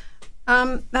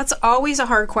 That's always a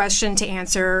hard question to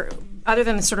answer, other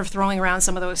than sort of throwing around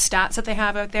some of those stats that they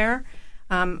have out there.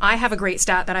 I have a great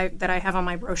stat that I have on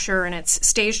my brochure, and it's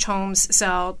staged homes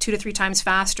sell 2 to 3 times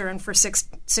faster and for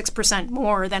 6%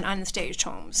 more than unstaged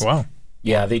homes. Wow.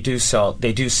 Yeah, they do sell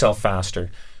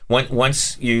faster.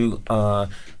 Once you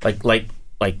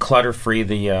like clutter free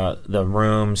the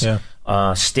rooms,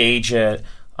 stage it,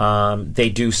 they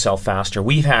do sell faster.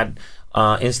 We've had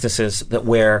instances that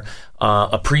where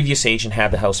a previous agent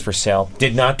had the house for sale,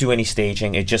 did not do any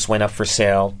staging, it just went up for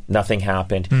sale, nothing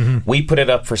happened. We put it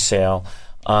up for sale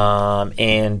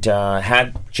and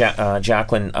had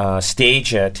Jacqueline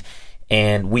stage it,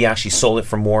 and we actually sold it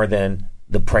for more than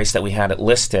the price that we had it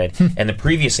listed, and the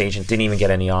previous agent didn't even get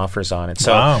any offers on it.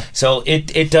 So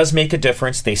it does make a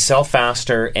difference. They sell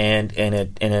faster, and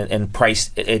price,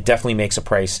 it definitely makes a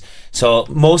price. So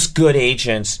most good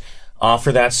agents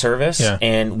offer that service,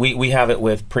 and we have it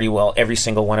with pretty well every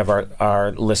single one of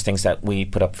our listings that we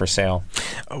put up for sale.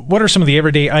 What are some of the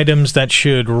everyday items that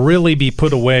should really be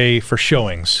put away for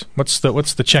showings? What's the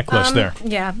checklist there?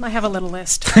 Yeah, I have a little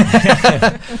list.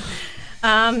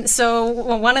 So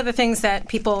one of the things that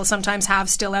people sometimes have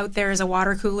still out there is a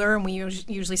water cooler, and we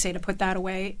usually say to put that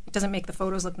away. It doesn't make the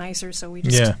photos look nicer, so we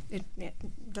just it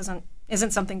isn't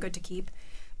something good to keep.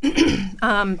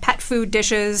 Pet food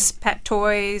dishes, pet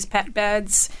toys, pet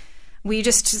beds. We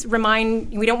just we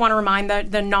don't want to remind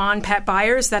the non-pet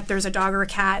buyers that there's a dog or a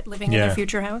cat living in their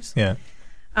future house. Yeah.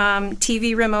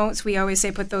 TV remotes, we always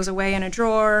say put those away in a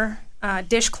drawer.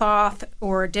 Dishcloth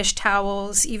or dish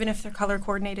towels, even if they're color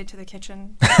coordinated to the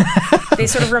kitchen. They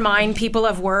sort of remind people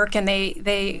of work, and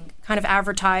they kind of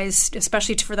advertise,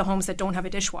 especially for the homes that don't have a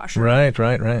dishwasher. Right.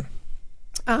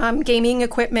 Gaming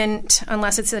equipment,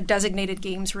 unless it's a designated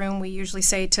games room, we usually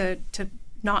say to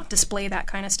not display that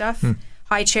kind of stuff.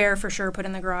 High chair, for sure, put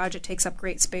in the garage. It takes up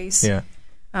great space. Yeah.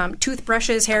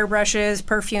 Toothbrushes, hairbrushes,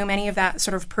 perfume, any of that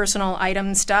sort of personal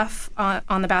item stuff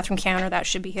on the bathroom counter, that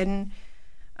should be hidden.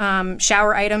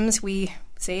 Shower items, we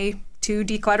say to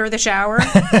declutter the shower.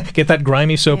 Get that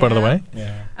grimy soap out of the way.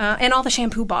 Yeah. And all the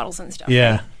shampoo bottles and stuff.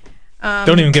 Yeah.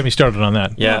 Don't even get me started on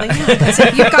that. Yeah. Well,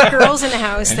 if you've got girls in the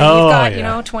house, then you've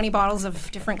got 20 bottles of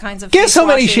different kinds of Guess face how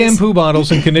many washes. shampoo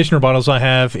bottles and conditioner bottles I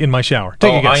have in my shower?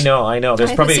 Take a guess. I know.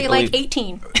 There's I probably would say like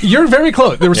 18. You're very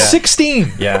close. There were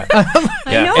 16. Yeah. I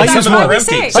know, And that's some what of them I are would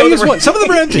say. empty. I use one. Some of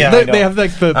them are empty. Yeah, they have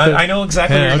like the I know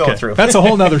exactly what you're going through. That's a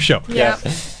whole nother show. Yeah.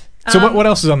 So what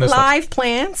else is on this list? Live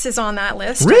plants is on that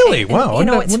list. Really? Wow. It's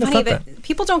wouldn't have funny thought that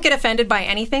people don't get offended by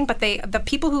anything, but the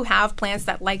people who have plants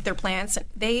that like their plants,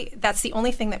 that's the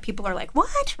only thing that people are like,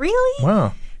 what? Really?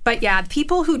 Wow. But yeah,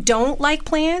 people who don't like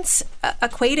plants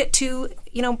equate it to,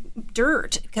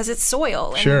 dirt because it's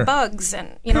soil and bugs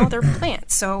and, they're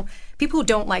plants. So people who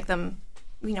don't like them,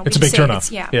 it's a big turnoff.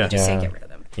 We just say get rid of them.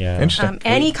 Yeah. Interesting.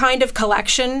 Any kind of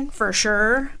collection, for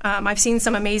sure. I've seen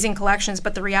some amazing collections,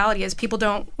 but the reality is people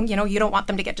don't, you don't want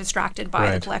them to get distracted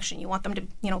by the collection. You want them to,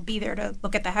 be there to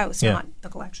look at the house, not the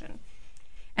collection.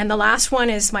 And the last one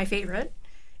is my favorite.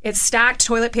 It's stacked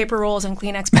toilet paper rolls and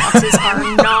Kleenex boxes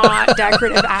are not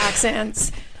decorative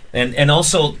accents. And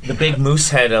also the big moose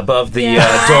head above the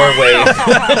doorway,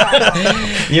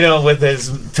 with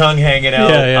his tongue hanging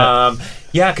out.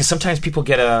 Yeah, because sometimes people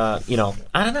get I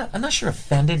don't know, I'm not sure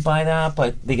offended by that,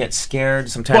 but they get scared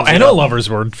sometimes. Well, I know lovers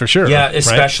word for sure. Yeah,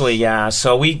 especially,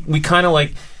 So we kind of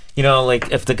like,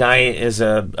 like if the guy is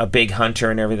a big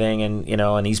hunter and everything, and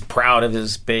and he's proud of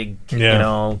his big,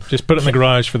 just put it in the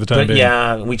garage for the time being.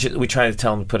 Yeah, we try to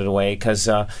tell him to put it away because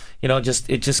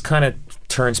it just kind of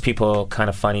turns people kind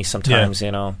of funny sometimes,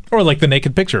 Or like the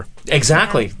naked picture.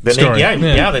 Exactly.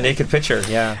 The naked picture.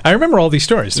 Yeah. I remember all these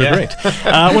stories. They're great.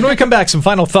 When we come back, some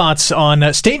final thoughts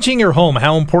on staging your home.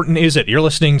 How important is it? You're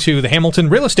listening to the Hamilton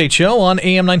Real Estate Show on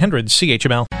AM 900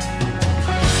 CHML.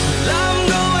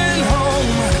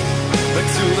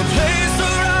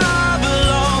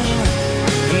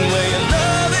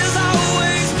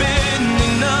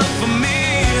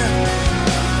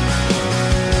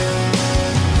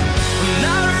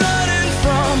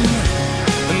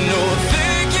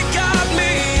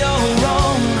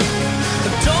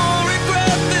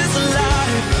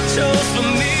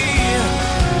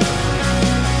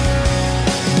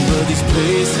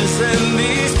 And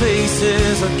these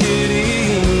places are getting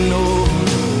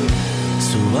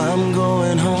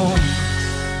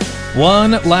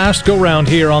One last go-round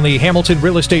here on the Hamilton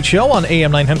Real Estate Show on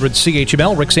AM 900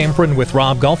 CHML. Rick Zamperin with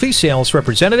Rob Golfi, sales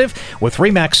representative with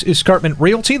REMAX Escarpment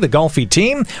Realty, the Golfi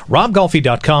Team.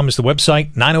 RobGolfi.com is the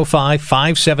website,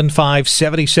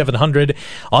 905-575-7700.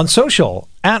 On social,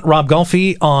 at Rob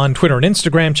Golfi on Twitter and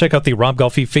Instagram. Check out the Rob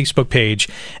Golfi Facebook page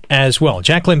as well.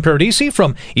 Jacqueline Paradisi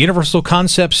from Universal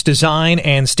Concepts Design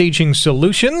and Staging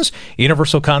Solutions,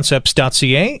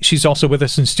 universalconcepts.ca. She's also with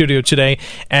us in studio today,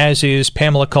 as is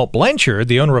Pamela Culp Blanchard,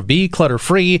 the owner of Be Clutter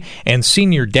Free and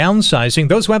Senior Downsizing.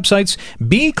 Those websites,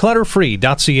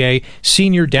 beclutterfree.ca,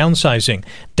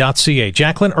 seniordownsizing.ca.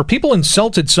 Jacqueline, are people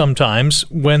insulted sometimes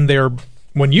when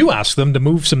you ask them to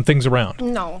move some things around?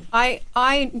 No,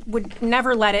 I would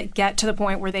never let it get to the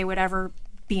point where they would ever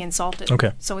be insulted.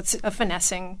 Okay. So it's a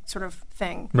finessing sort of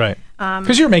thing. Right.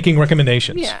 Because you're making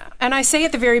recommendations. Yeah. And I say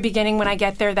at the very beginning when I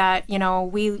get there that,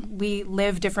 we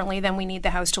live differently than we need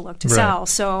the house to look to sell.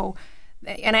 So,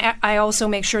 and I also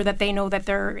make sure that they know that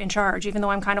they're in charge. Even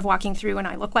though I'm kind of walking through and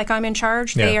I look like I'm in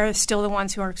charge, they are still the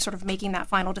ones who are sort of making that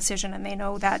final decision, and they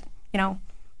know that,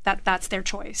 that's their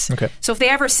choice. Okay. So if they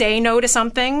ever say no to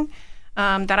something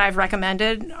that I've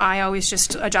recommended, I always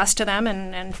just adjust to them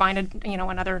and find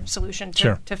another solution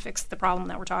to fix the problem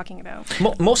that we're talking about.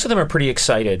 Most of them are pretty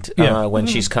excited when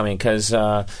she's coming, because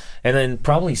and then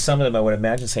probably some of them I would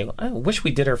imagine say, I wish we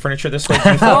did our furniture this way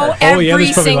before.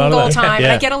 Every single time.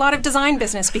 And I get a lot of design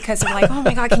business because they're like, oh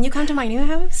my God, can you come to my new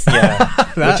house?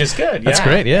 Which is good. That's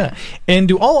great, yeah. And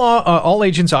do all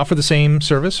agents offer the same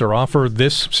service or offer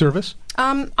this service?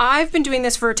 I've been doing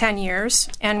this for 10 years,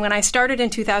 and when I started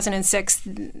in 2006,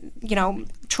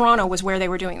 Toronto was where they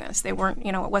were doing this. They weren't,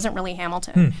 it wasn't really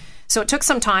Hamilton. So it took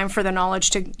some time for the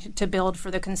knowledge to build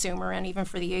for the consumer and even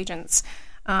for the agents.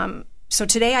 So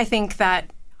today I think that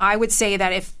I would say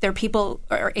that if there are people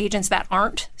or agents that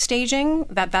aren't staging,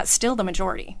 that's still the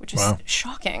majority, which is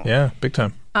shocking. Yeah, big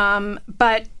time.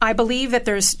 But I believe that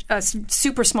there's a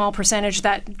super small percentage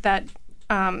that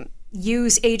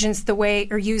use agents the way,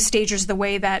 or use stagers the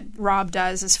way that Rob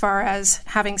does, as far as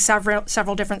having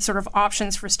several different sort of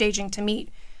options for staging to meet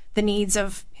the needs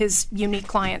of his unique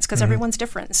clients, because everyone's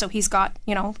different. So he's got,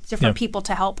 different people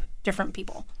to help different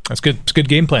people. That's good. It's a good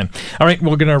game plan. All right,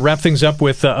 we're going to wrap things up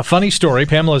with a funny story.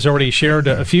 Pamela's already shared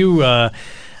a few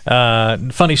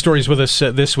funny stories with us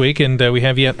this week, and we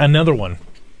have yet another one.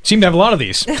 Seem to have a lot of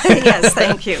these. Yes,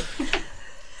 thank you.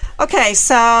 Okay,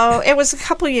 so it was a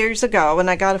couple of years ago when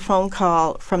I got a phone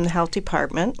call from the health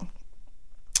department,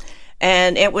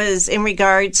 and it was in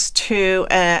regards to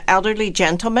an elderly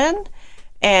gentleman,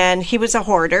 and he was a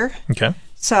hoarder. Okay.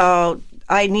 So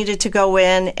I needed to go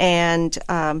in and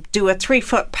do a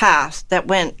 3-foot path that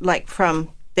went from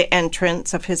the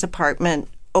entrance of his apartment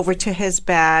over to his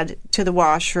bed, to the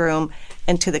washroom,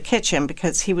 and to the kitchen,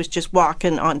 because he was just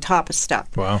walking on top of stuff.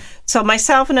 Wow. So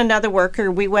myself and another worker,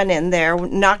 we went in there,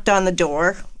 knocked on the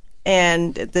door,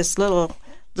 and this little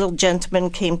gentleman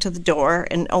came to the door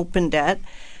and opened it.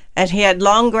 And he had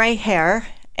long gray hair,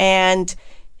 and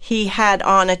he had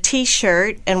on a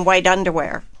T-shirt and white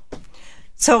underwear.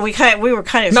 So we were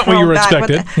kind of not what you were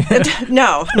expected.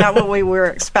 No, not what we were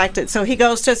expected. So he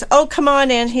goes to us, oh, come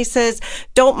on in. He says,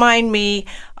 don't mind me.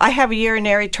 I have a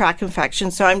urinary tract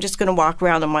infection, so I'm just going to walk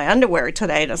around in my underwear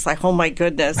today. And it's like, oh, my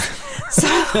goodness. So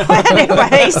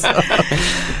anyways,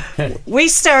 we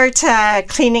start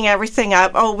cleaning everything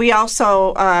up. Oh, we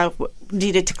also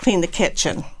needed to clean the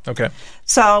kitchen. Okay.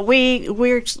 So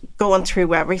we're going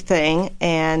through everything,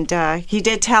 and he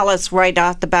did tell us right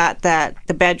off the bat that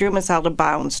the bedroom is out of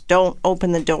bounds. Don't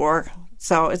open the door.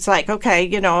 So it's like, okay,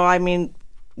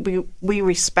 we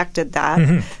respected that.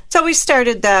 Mm-hmm. So we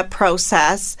started the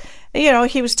process.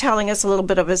 He was telling us a little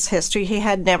bit of his history. He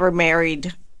had never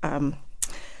married,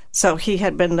 so he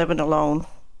had been living alone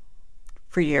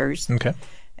for years. Okay.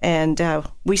 And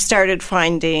we started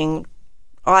finding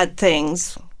odd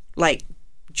things like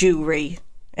jewelry,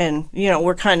 and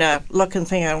we're kind of looking,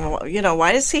 thinking,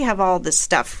 why does he have all this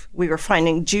stuff? We were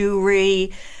finding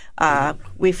jewelry,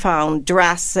 we found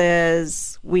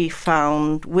dresses, we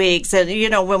found wigs, and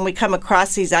when we come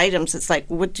across these items, it's like,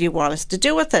 what do you want us to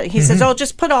do with it? He says, oh,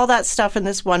 just put all that stuff in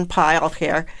this one pile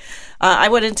here. I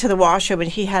went into the washroom, and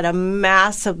he had a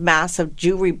massive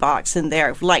jewelry box in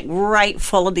there, right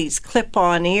full of these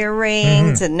clip-on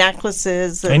earrings and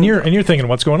necklaces. And you're thinking,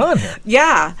 what's going on here?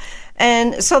 Yeah.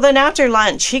 And so then after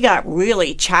lunch, he got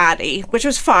really chatty, which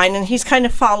was fine. And he's kind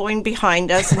of following behind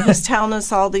us, and he's telling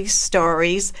us all these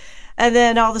stories. And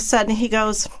then all of a sudden he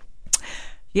goes,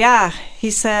 yeah, he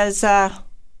says,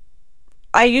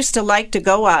 I used to like to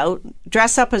go out,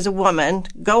 dress up as a woman,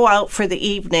 go out for the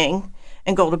evening,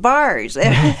 and go to bars.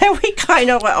 And we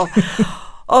kind of,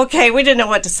 okay, we didn't know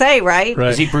what to say, right?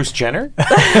 Is he Bruce Jenner?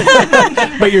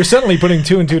 But you're suddenly putting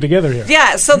two and two together here.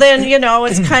 Yeah, so then,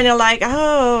 it's kind of like,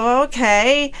 oh,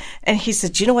 okay. And he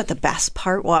said, you know what the best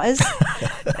part was?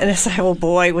 And I said, oh,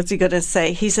 boy, what's he going to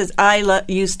say? He says, I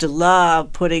used to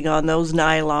love putting on those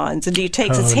nylons. And he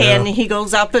takes his hand and he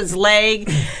goes up his leg,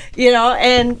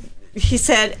 and he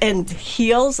said, and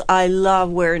heels, I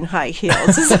love wearing high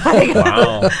heels. It's like,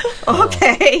 Wow.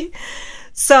 Okay.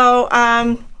 So,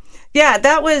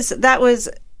 that was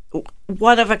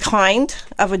one of a kind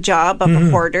of a job of a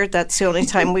hoarder. That's the only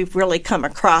time we've really come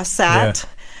across that. Yeah.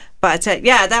 But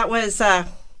that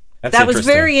was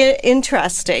very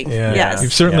interesting. Yeah. Yes,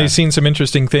 You've certainly seen some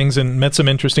interesting things and met some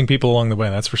interesting people along the way.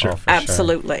 That's for sure.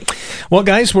 absolutely. Well,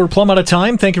 guys, we're plumb out of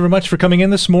time. Thank you very much for coming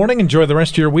in this morning. Enjoy the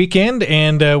rest of your weekend.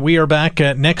 And we are back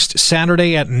next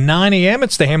Saturday at 9 a.m.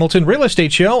 It's the Hamilton Real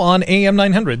Estate Show on AM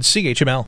 900 CHML.